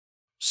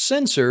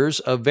Sensors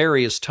of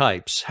various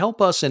types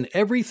help us in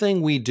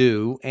everything we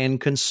do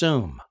and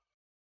consume.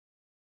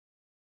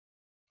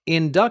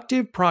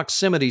 Inductive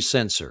proximity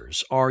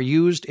sensors are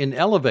used in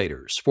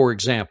elevators, for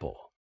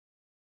example.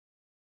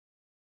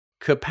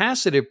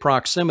 Capacitive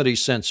proximity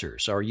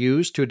sensors are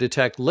used to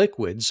detect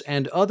liquids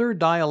and other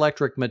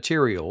dielectric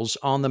materials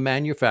on the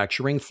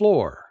manufacturing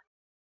floor.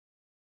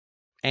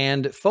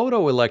 And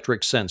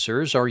photoelectric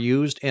sensors are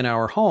used in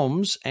our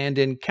homes and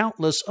in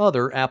countless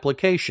other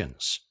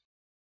applications.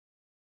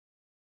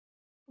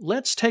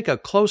 Let's take a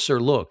closer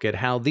look at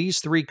how these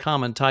three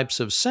common types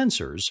of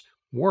sensors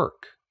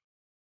work.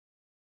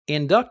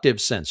 Inductive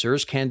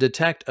sensors can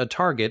detect a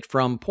target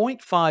from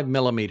 0.5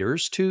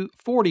 millimeters to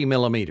 40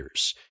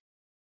 millimeters.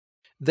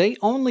 They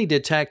only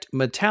detect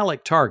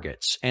metallic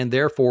targets and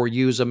therefore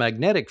use a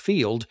magnetic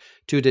field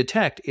to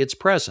detect its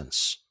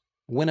presence.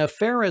 When a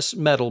ferrous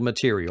metal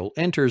material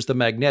enters the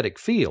magnetic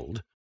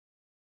field,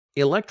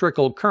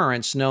 electrical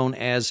currents known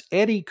as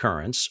eddy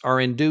currents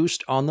are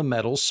induced on the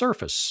metal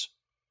surface.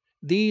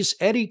 These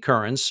eddy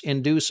currents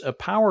induce a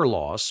power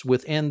loss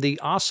within the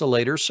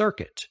oscillator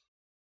circuit,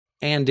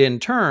 and in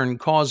turn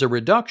cause a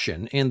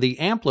reduction in the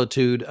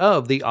amplitude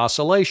of the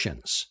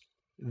oscillations.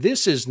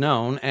 This is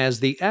known as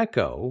the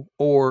echo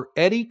or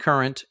eddy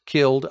current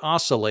killed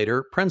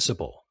oscillator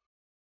principle.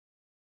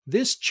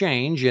 This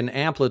change in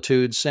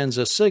amplitude sends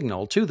a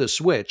signal to the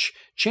switch,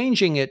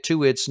 changing it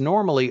to its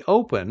normally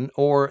open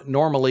or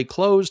normally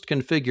closed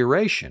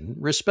configuration,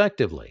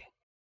 respectively.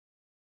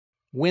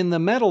 When the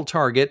metal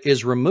target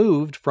is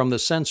removed from the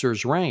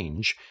sensor's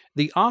range,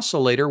 the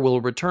oscillator will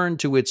return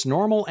to its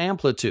normal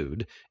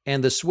amplitude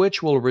and the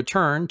switch will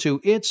return to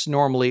its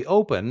normally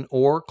open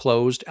or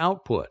closed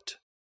output.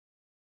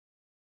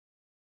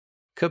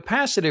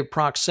 Capacitive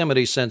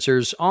proximity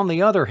sensors, on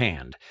the other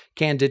hand,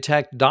 can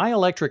detect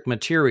dielectric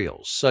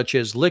materials such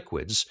as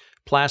liquids,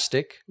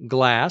 plastic,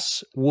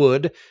 glass,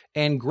 wood,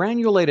 and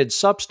granulated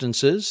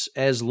substances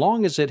as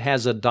long as it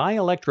has a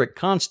dielectric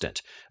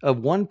constant of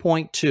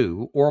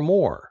 1.2 or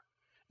more.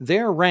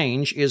 Their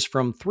range is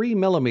from 3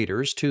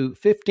 millimeters to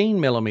 15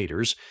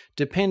 millimeters,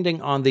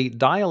 depending on the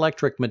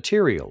dielectric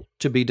material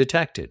to be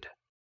detected.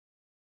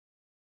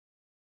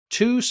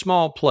 Two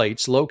small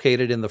plates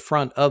located in the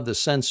front of the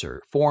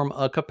sensor form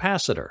a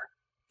capacitor.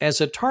 As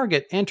a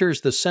target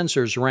enters the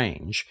sensor's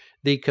range,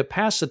 the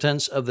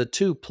capacitance of the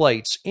two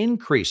plates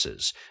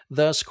increases,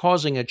 thus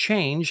causing a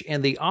change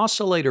in the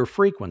oscillator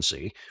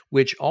frequency,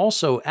 which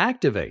also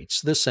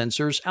activates the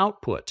sensor's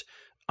output,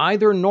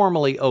 either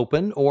normally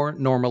open or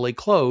normally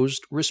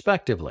closed,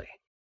 respectively.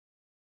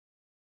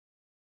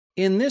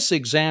 In this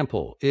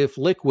example, if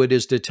liquid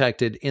is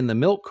detected in the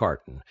milk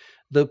carton,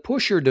 the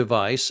pusher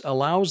device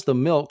allows the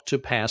milk to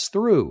pass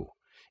through.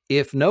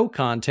 If no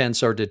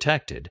contents are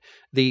detected,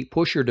 the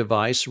pusher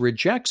device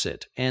rejects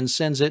it and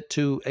sends it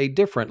to a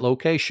different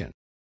location.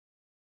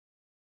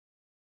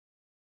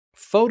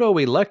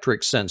 Photoelectric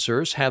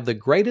sensors have the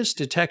greatest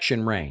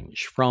detection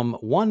range, from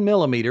 1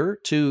 millimeter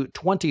to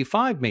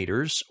 25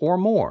 meters or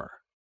more.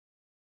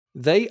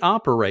 They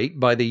operate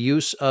by the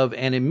use of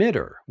an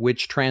emitter,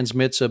 which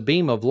transmits a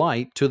beam of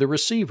light to the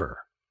receiver.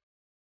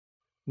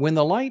 When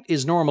the light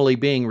is normally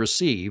being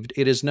received,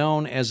 it is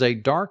known as a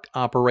dark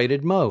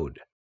operated mode.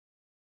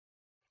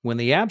 When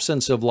the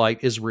absence of light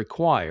is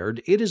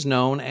required, it is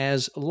known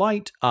as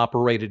light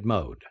operated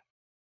mode.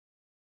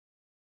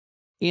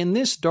 In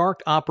this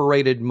dark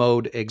operated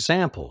mode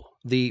example,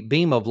 the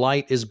beam of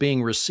light is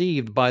being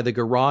received by the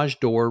garage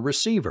door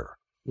receiver.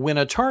 When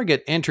a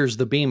target enters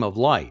the beam of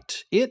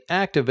light, it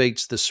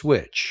activates the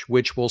switch,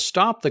 which will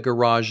stop the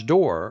garage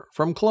door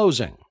from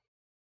closing.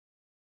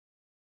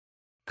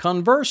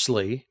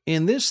 Conversely,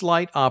 in this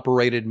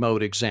light-operated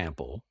mode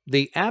example,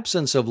 the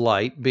absence of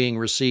light being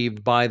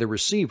received by the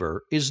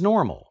receiver is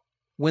normal.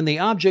 When the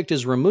object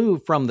is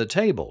removed from the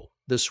table,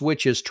 the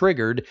switch is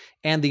triggered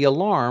and the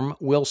alarm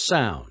will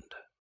sound.